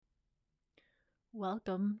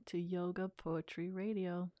Welcome to Yoga Poetry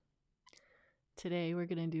Radio. Today we're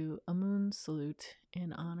going to do a moon salute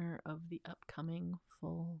in honor of the upcoming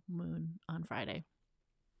full moon on Friday.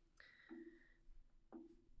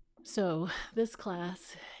 So, this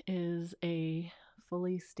class is a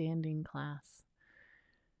fully standing class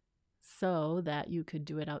so that you could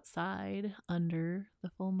do it outside under the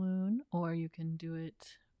full moon, or you can do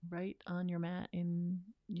it right on your mat in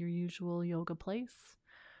your usual yoga place.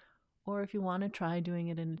 Or if you want to try doing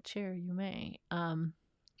it in a chair, you may.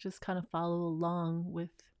 Just kind of follow along with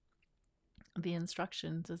the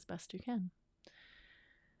instructions as best you can.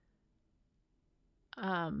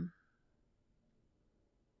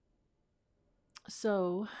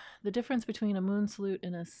 So the difference between a moon salute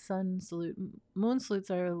and a sun salute, moon salutes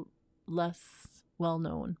are less well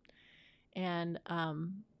known, and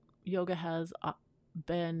yoga has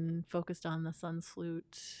been focused on the sun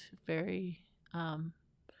salute very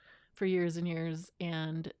for years and years.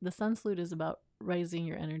 And the sun salute is about raising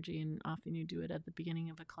your energy, and often you do it at the beginning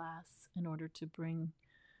of a class in order to bring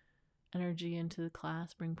energy into the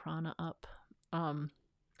class, bring prana up. And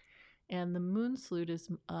the moon salute is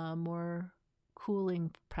a more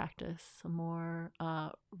cooling practice, a more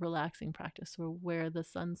relaxing practice, or where the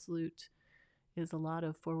sun salute is a lot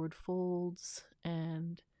of forward folds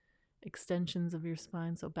and extensions of your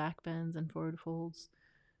spine, so back bends and forward folds.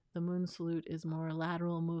 The moon salute is more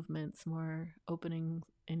lateral movements, more opening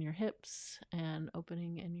in your hips and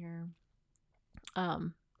opening in your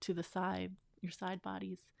to the side, your side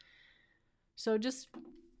bodies. So just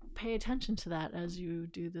pay attention to that as you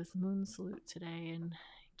do this moon salute today, and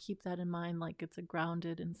keep that in mind, like it's a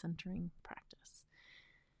grounded and centering practice.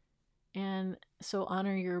 And so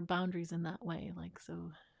honor your boundaries in that way, like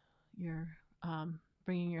so you're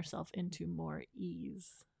bringing yourself into more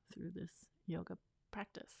ease through this yoga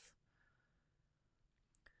practice.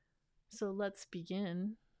 So let's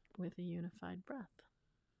begin with a unified breath.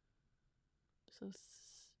 So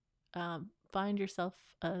find yourself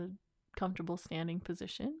a comfortable standing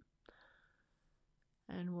position,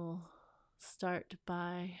 and we'll start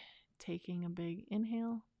by taking a big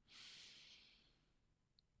inhale.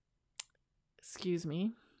 Excuse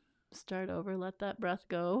me. Start over, let that breath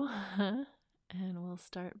go. And we'll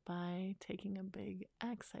start by taking a big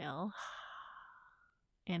exhale.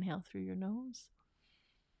 Inhale through your nose.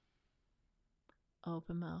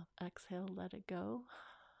 Open mouth, exhale, let it go.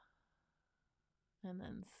 And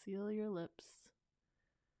then seal your lips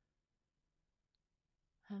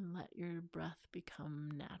and let your breath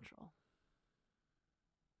become natural.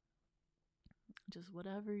 Just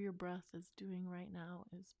whatever your breath is doing right now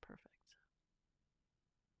is perfect.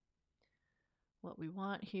 What we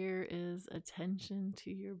want here is attention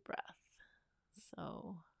to your breath.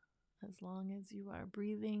 So as long as you are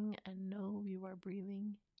breathing and know you are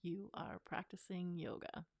breathing, you are practicing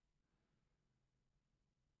yoga.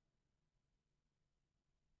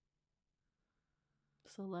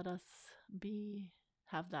 So let us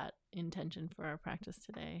have that intention for our practice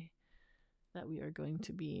today, that we are going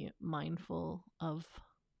to be mindful of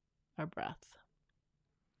our breath.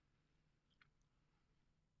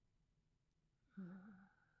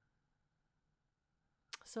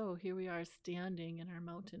 So here we are standing in our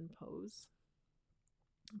mountain pose.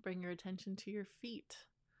 Bring your attention to your feet,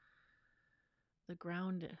 the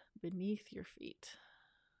ground beneath your feet,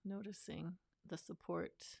 noticing the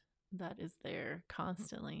support that is there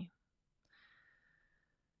constantly.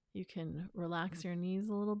 You can relax your knees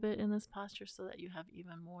a little bit in this posture so that you have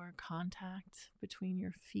even more contact between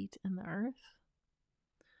your feet and the earth.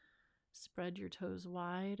 Spread your toes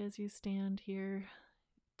wide as you stand here.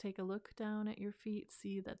 Take a look down at your feet.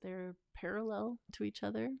 See that they're parallel to each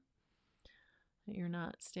other, that you're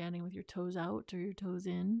not standing with your toes out or your toes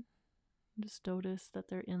in. Just notice that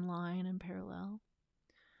they're in line and parallel.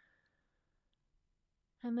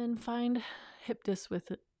 And then find hip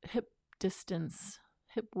width distance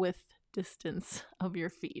of your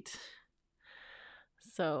feet.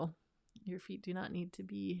 So your feet do not need to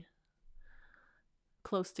be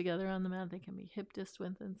close together on the mat. They can be hip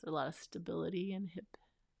distance. There's a lot of stability in hip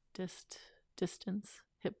distance,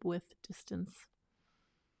 hip width distance.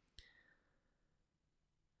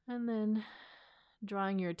 And then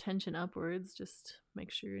drawing your attention upwards, just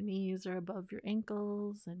make sure your knees are above your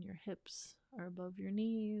ankles and your hips are above your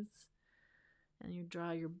knees. And you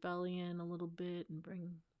draw your belly in a little bit and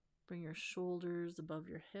bring your shoulders above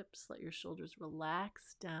your hips. Let your shoulders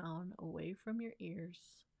relax down away from your ears.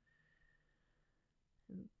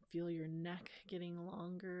 And feel your neck getting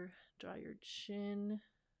longer. Draw your chin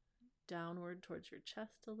downward towards your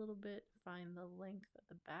chest a little bit. Find the length at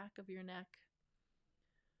the back of your neck.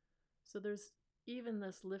 So there's even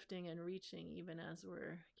this lifting and reaching, even as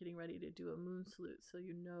we're getting ready to do a moon salute. So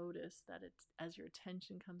you notice that it's, as your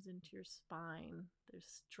attention comes into your spine,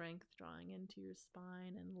 there's strength drawing into your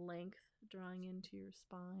spine and length drawing into your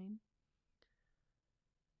spine.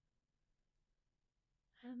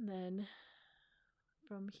 And then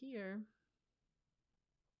from here,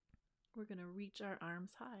 we're going to reach our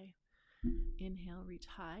arms high. Inhale, reach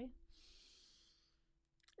high.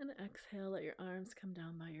 And exhale, let your arms come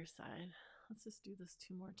down by your side. Let's just do this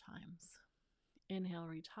 2 more times. Inhale,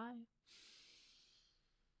 reach high.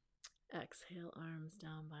 Exhale, arms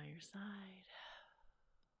down by your side.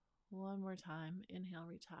 1 more time. Inhale,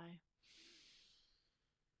 reach high.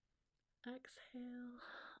 Exhale,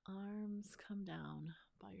 arms come down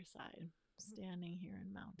by your side. Standing here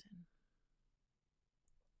in mountain.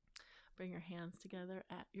 Bring your hands together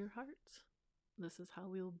at your heart. This is how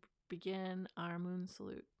we'll begin our moon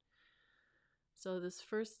salute. So this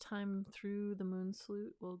first time through the moon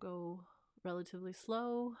salute, we'll go relatively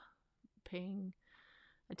slow, paying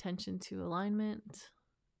attention to alignment,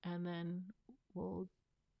 and then we'll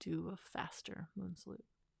do a faster moon salute.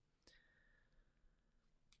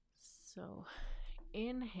 So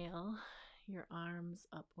inhale, your arms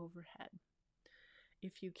up overhead.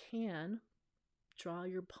 If you can, draw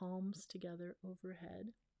your palms together overhead,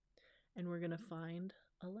 and we're going to find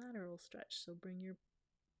a lateral stretch. So bring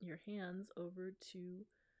your hands over to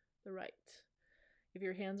the right. If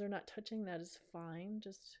your hands are not touching, that is fine.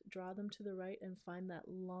 Just draw them to the right and find that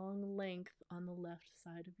long length on the left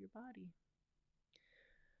side of your body.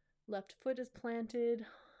 Left foot is planted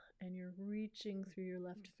and you're reaching through your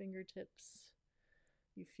left fingertips.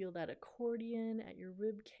 You feel that accordion at your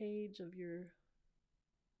rib cage of your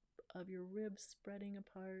ribs spreading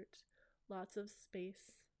apart. Lots of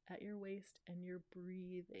space at your waist, and you're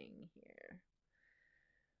breathing here.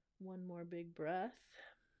 1 more big breath.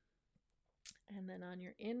 And then on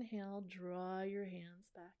your inhale, draw your hands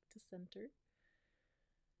back to center.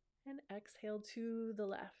 And exhale to the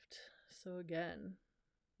left. So again,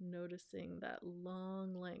 noticing that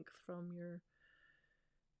long length from your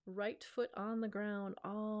right foot on the ground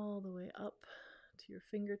all the way up to your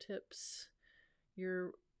fingertips.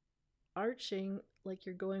 You're arching like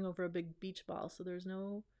you're going over a big beach ball. So there's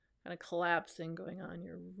no kind of collapsing going on.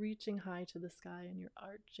 You're reaching high to the sky and you're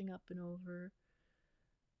arching up and over.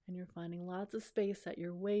 And you're finding lots of space at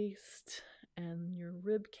your waist and your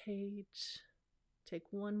rib cage. Take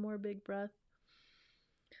 1 more big breath.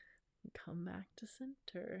 And come back to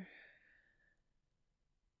center.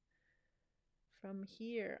 From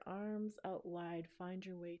here, arms out wide, find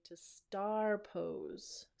your way to star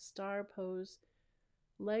pose. Star pose,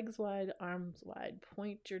 legs wide, arms wide.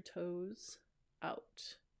 Point your toes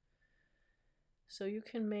out. So you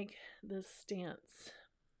can make this stance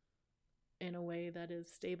in a way that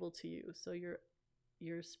is stable to you. So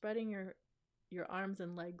you're spreading your arms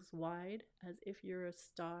and legs wide as if you're a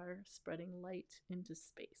star spreading light into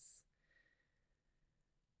space.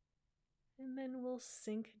 And then we'll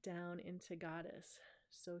sink down into goddess.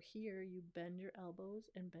 So here you bend your elbows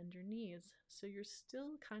and bend your knees. So you're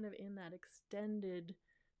still kind of in that extended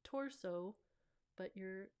torso, but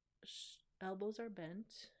your elbows are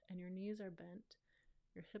bent and your knees are bent.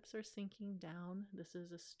 Your hips are sinking down. This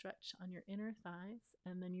is a stretch on your inner thighs.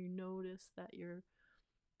 And then you notice that your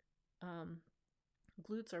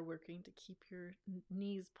glutes are working to keep your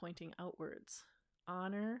knees pointing outwards.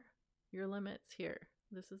 Honor your limits here.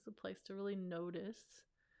 This is the place to really notice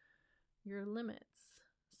your limits.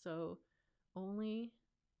 So only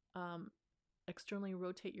externally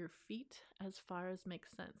rotate your feet as far as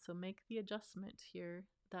makes sense. So make the adjustment here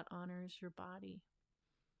that honors your body.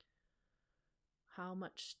 How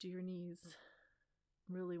much do your knees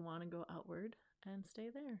really want to go outward? And stay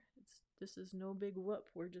there. This is no big whoop.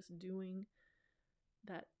 We're just doing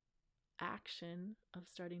that action of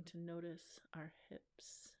starting to notice our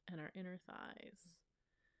hips and our inner thighs.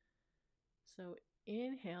 So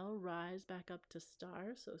inhale, rise back up to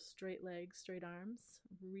star. So straight legs, straight arms,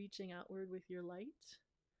 reaching outward with your light.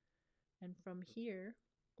 And from here,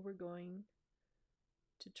 we're going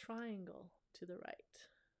to triangle to the right.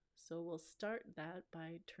 So we'll start that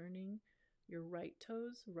by turning your right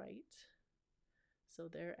toes right. So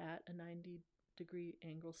they're at a 90-degree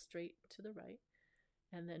angle straight to the right.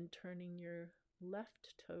 And then turning your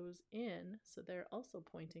left toes in, so they're also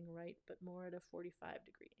pointing right, but more at a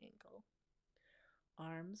 45-degree angle.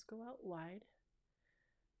 Arms go out wide.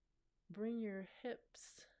 Bring your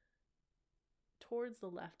hips towards the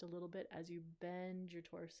left a little bit as you bend your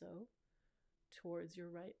torso towards your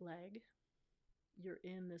right leg. You're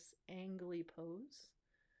in this angly pose.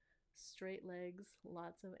 straight legs,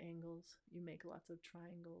 lots of angles. You make lots of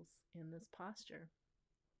triangles in this posture.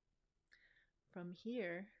 From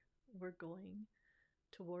here, we're going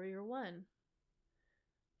to Warrior One.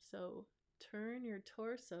 So turn your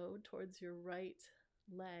torso towards your right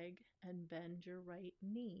leg and bend your right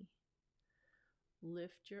knee.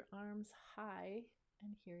 Lift your arms high,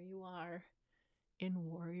 and here you are in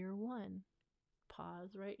Warrior One.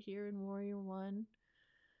 Pause right here in Warrior One.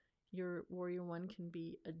 Your Warrior One can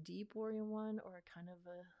be a deep Warrior One or a kind of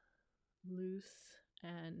a loose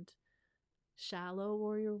and shallow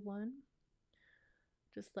Warrior One.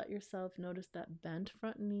 Just let yourself notice that bent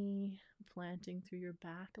front knee, planting through your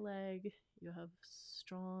back leg. You have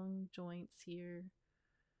strong joints here.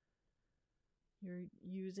 You're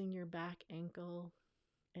using your back angle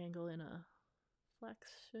in a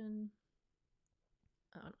flexion.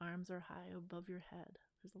 Arms are high above your head.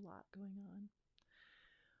 There's a lot going on.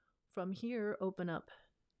 From here, open up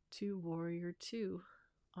to Warrior Two.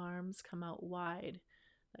 Arms come out wide.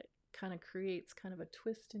 That kind of creates kind of a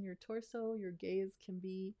twist in your torso. Your gaze can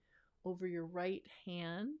be over your right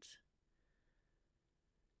hand.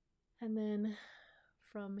 And then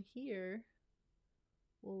from here,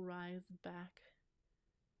 we'll rise back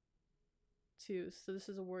to, so this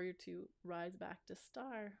is a Warrior Two, rise back to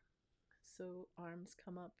Star. So arms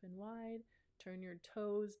come up and wide, turn your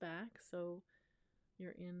toes back so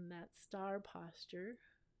you're in that star posture,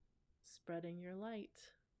 spreading your light.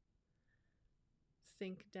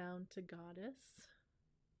 Sink down to Goddess.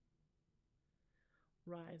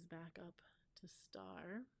 Rise back up to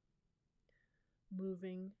Star.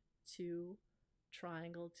 Moving to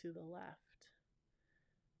Triangle to the left.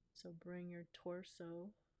 So bring your torso,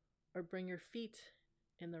 or bring your feet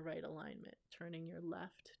in the right alignment, turning your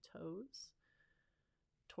left toes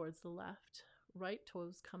towards the left. Right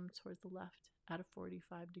toes come towards the left at a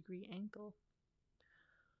 45-degree angle.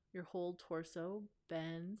 Your whole torso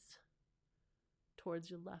bends towards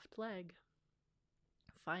your left leg,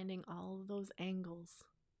 finding all of those angles.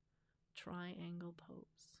 Triangle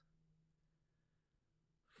pose.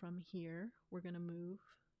 From here, we're going to move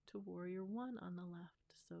to Warrior One on the left.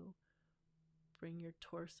 So bring your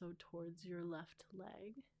torso towards your left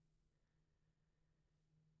leg.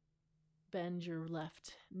 Bend your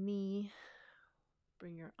left knee.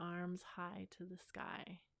 Bring your arms high to the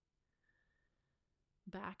sky.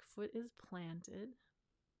 Back foot is planted.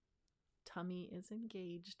 Tummy is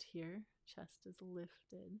engaged here. Chest is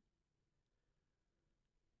lifted.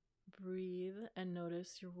 Breathe and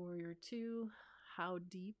notice your Warrior Two, how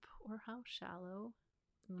deep or how shallow.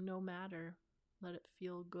 No matter. Let it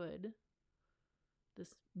feel good.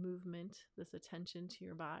 This movement, this attention to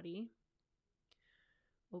your body.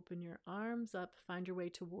 Open your arms up. Find your way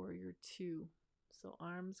to Warrior Two. So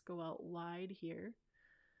arms go out wide here.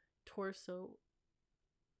 Torso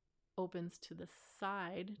opens to the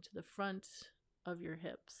side, to the front of your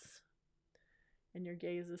hips. And your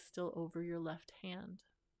gaze is still over your left hand.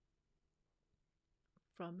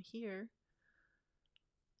 From here,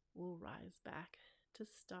 we'll rise back to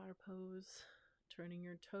Star pose, turning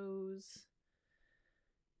your toes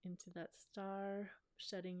into that star,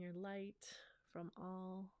 shedding your light from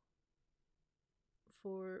all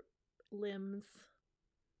four limbs,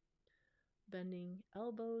 bending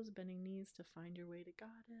elbows, bending knees to find your way to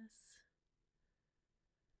Goddess.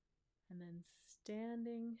 And then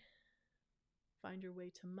standing, find your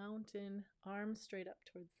way to Mountain, arms straight up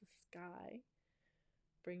towards the sky.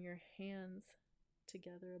 Bring your hands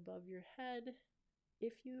together above your head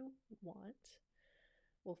if you want.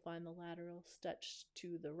 We'll find the lateral stretch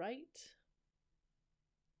to the right.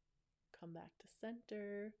 Come back to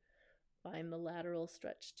center. Find the lateral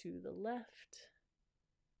stretch to the left.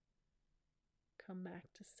 Come back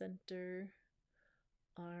to center.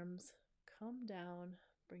 Arms come down.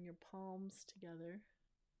 Bring your palms together.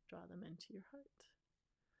 Draw them into your heart.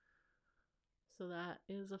 So that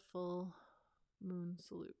is a full moon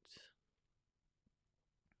salute.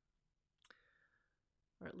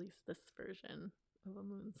 Or at least this version of a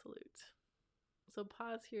moon salute. So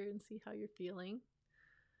pause here and see how you're feeling.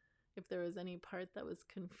 If there was any part that was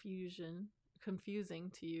confusing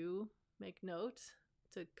to you, make note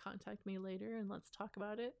to contact me later and let's talk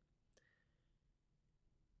about it.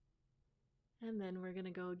 And then we're going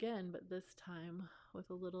to go again, but this time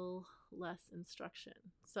with a little less instruction.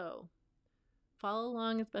 So follow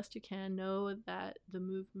along as best you can. Know that the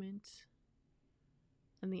movement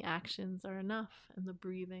and the actions are enough, and the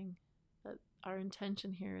breathing. That our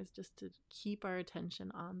intention here is just to keep our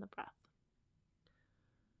attention on the breath.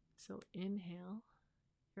 So inhale,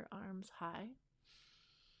 your arms high.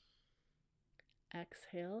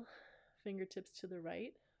 Exhale, fingertips to the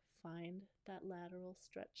right, find that lateral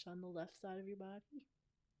stretch on the left side of your body.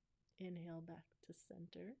 Inhale back to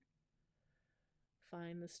center.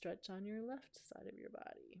 Find the stretch on your left side of your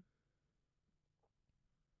body.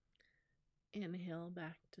 Inhale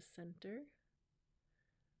back to center.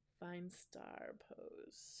 Find star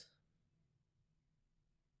pose.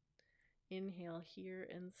 Inhale here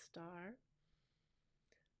in star.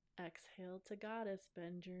 Exhale to goddess.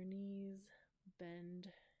 Bend your knees, bend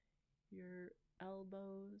your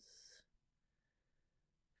elbows.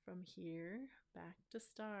 From here, back to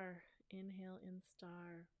star. Inhale in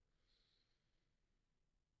star.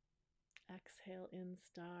 Exhale in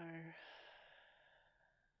star.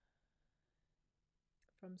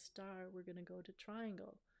 From star, we're going to go to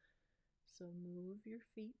triangle. So move your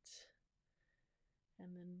feet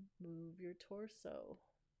and then move your torso,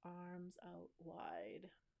 arms out wide.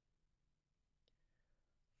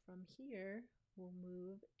 From here, we'll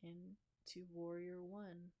move into warrior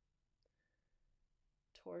one.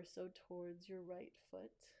 Torso towards your right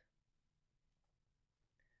foot.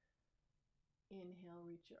 Inhale,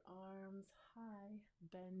 reach your arms high,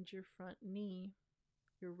 bend your front knee,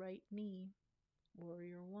 your right knee,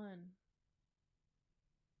 warrior one.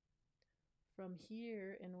 From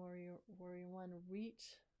here in warrior one,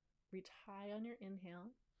 reach high on your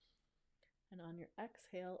inhale, and on your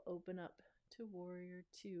exhale, open up to warrior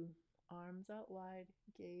two. Arms out wide,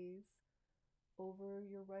 gaze over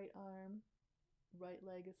your right arm, right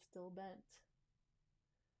leg is still bent.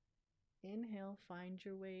 Inhale, find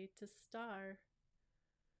your way to star.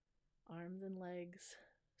 Arms and legs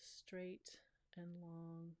straight and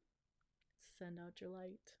long. Send out your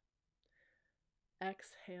light.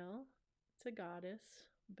 Exhale to goddess.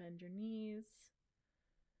 Bend your knees.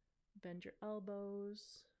 Bend your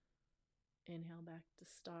elbows. Inhale back to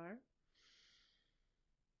star.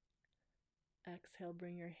 Exhale,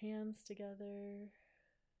 bring your hands together.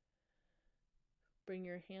 Bring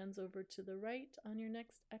your hands over to the right on your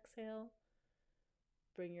next exhale.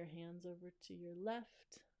 Bring your hands over to your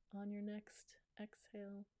left on your next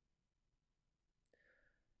exhale.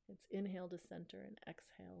 It's inhale to center and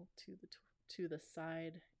exhale to the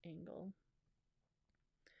side angle.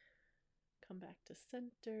 Come back to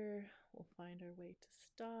center. We'll find our way to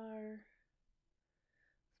star.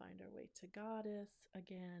 Find our way to goddess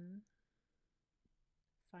again.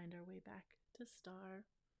 Find our way back to star.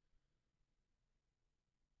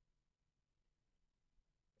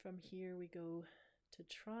 From here we go to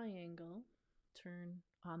triangle. Turn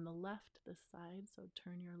on the left this side, so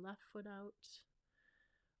turn your left foot out.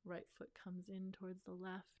 Right foot comes in towards the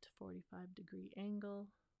left, 45-degree angle.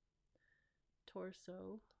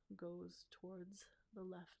 Torso goes towards the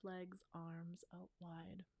left legs, arms out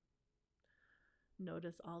wide.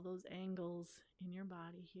 Notice all those angles in your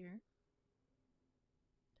body here.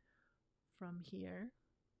 From here,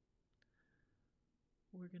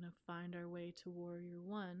 we're going to find our way to warrior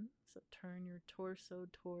one. So turn your torso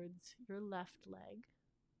towards your left leg.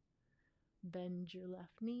 Bend your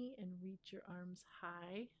left knee and reach your arms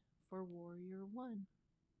high for warrior one.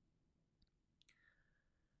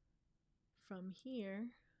 From here,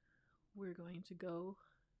 we're going to go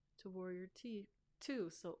to warrior two.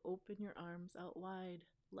 So open your arms out wide.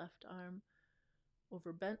 Left arm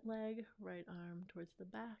over bent leg, right arm towards the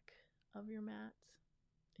back of your mat,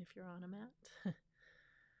 if you're on a mat.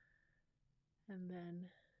 And then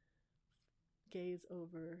gaze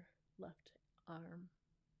over left arm.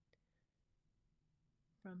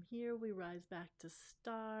 From here, we rise back to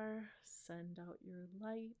star. Send out your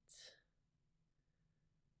light.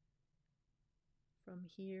 From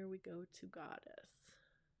here, we go to goddess.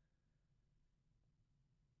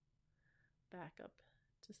 Back up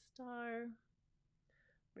to star.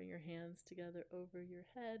 Bring your hands together over your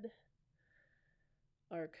head.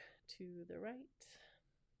 Arc to the right.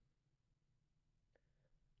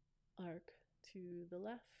 Arc to the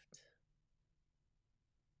left.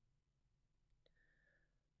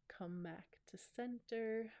 Come back to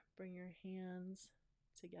center. Bring your hands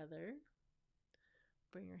together.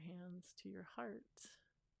 Bring your hands to your heart.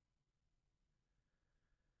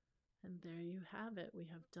 And there you have it. We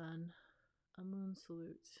have done a moon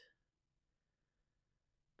salute.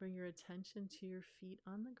 Bring your attention to your feet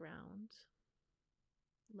on the ground.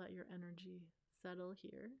 Let your energy settle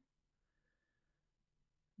here.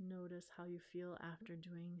 Notice how you feel after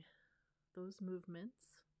doing those movements.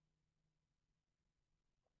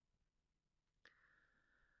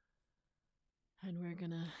 And we're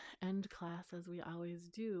going to end class as we always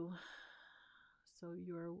do. So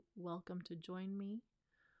you are welcome to join me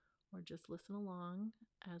or just listen along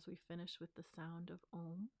as we finish with the sound of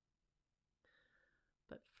Om.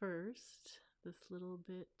 But first, this little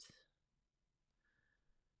bit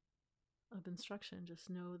of instruction. Just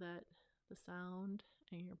know that the sound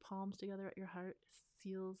and your palms together at your heart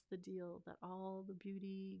seals the deal, that all the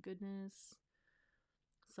beauty, goodness,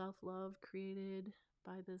 self-love created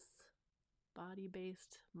by this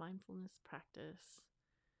body-based mindfulness practice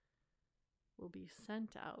will be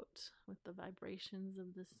sent out with the vibrations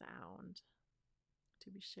of the sound to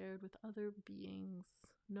be shared with other beings,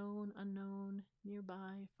 known, unknown,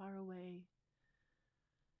 nearby, far away,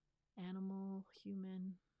 animal,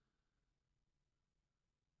 human.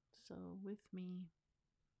 So with me,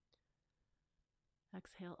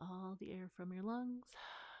 exhale all the air from your lungs.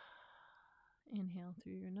 Inhale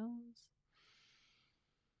through your nose.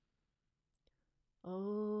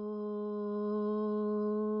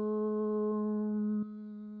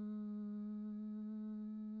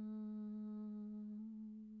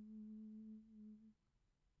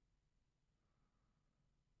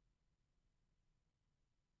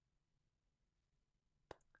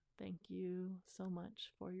 Thank you so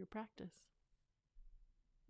much for your practice.